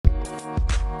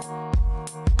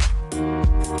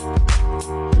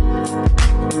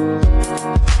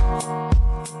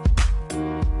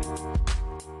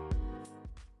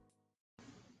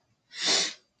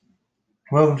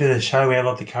Welcome to the show. We have a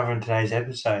lot to cover in today's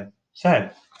episode. So,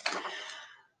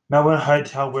 Melbourne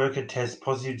hotel worker tests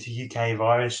positive to UK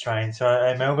virus strain. So,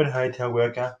 a Melbourne hotel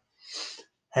worker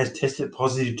has tested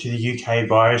positive to the UK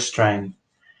virus strain.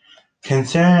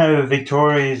 Concern over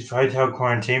Victoria's hotel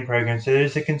quarantine program. So,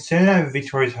 there's a concern over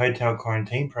Victoria's hotel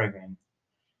quarantine program.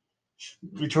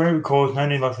 Victoria records no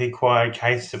new likely acquired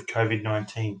cases of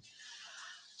COVID-19.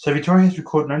 So, Victoria has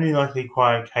recorded no new likely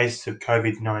acquired cases of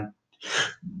COVID-19.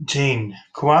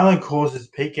 Koala causes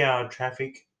peak hour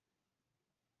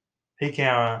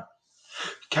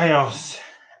chaos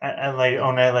at Adelaide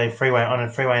on a freeway in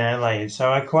Adelaide.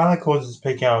 So a koala causes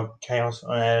peak hour chaos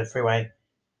on a freeway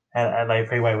at Adelaide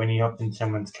freeway when you hop in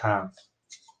someone's car.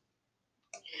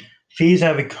 Fears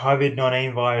over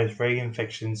COVID-19 virus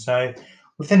reinfection. So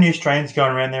with the new strains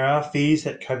going around, there are fears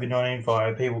that COVID-19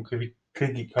 virus people could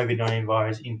get COVID-19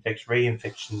 virus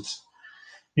reinfections.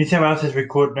 New South Wales has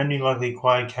recorded no new likely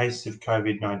acquired cases of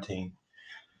COVID-19.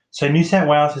 So New South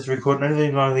Wales has recorded no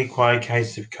new likely acquired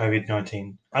cases of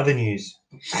COVID-19. Other news.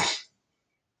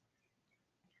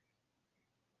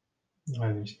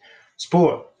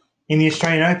 Sport. In the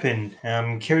Australian Open,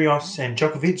 Kyrgios and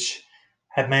Djokovic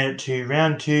have made it to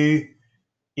round 2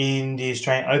 in the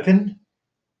Australian Open.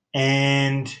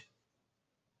 And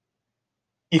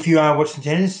if you are watching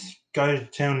tennis, go to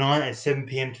Channel 9 at 7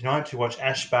 p.m. tonight to watch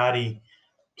Ash Barty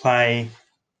play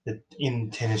in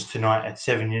tennis tonight at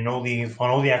 7. And all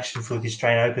the action for the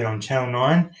Australian Open on Channel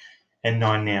 9 and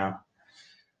 9 now.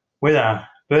 Weather.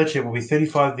 Birchip will be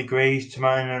 35 degrees,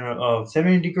 tomorrow of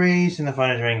 70 degrees, and the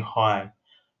phone is ring high.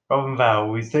 Robinvale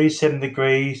will be 37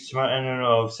 degrees,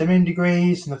 tomorrow of 17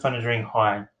 degrees, and the phone is ring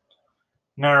high.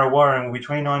 Narra Warren will be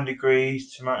 29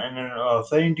 degrees, tomorrow of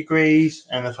 13 degrees,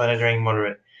 and the phone is ring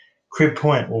moderate. Crib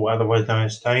Point, or otherwise known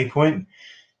as Stony Point,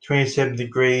 27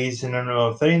 degrees, and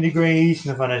of 13 degrees,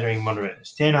 and the phone is ring moderate.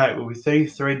 Stanhope will be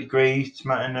 33 degrees,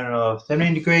 tomorrow of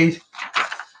 17 degrees,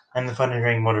 and the phone is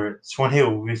ring moderate. Swan Hill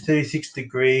will be 36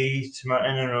 degrees,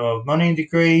 tomorrow of 19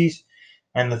 degrees,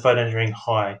 and the phone is ring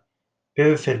high.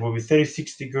 Beaverford will be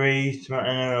 36 degrees,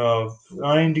 tomorrow of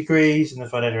 19 degrees, and the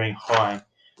phone is ring high.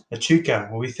 Echuca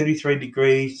will be 33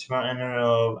 degrees,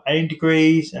 tomorrow of 18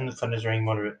 degrees, and the phone is ring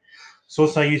moderate.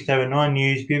 Source I used to have a 9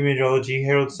 News, Beer Meteorology,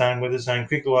 Herald Sun, Weather Zone,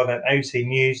 Cricket Live at ABC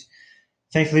News.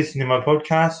 Thanks for listening to my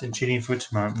podcast and tune in for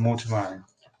more tomorrow.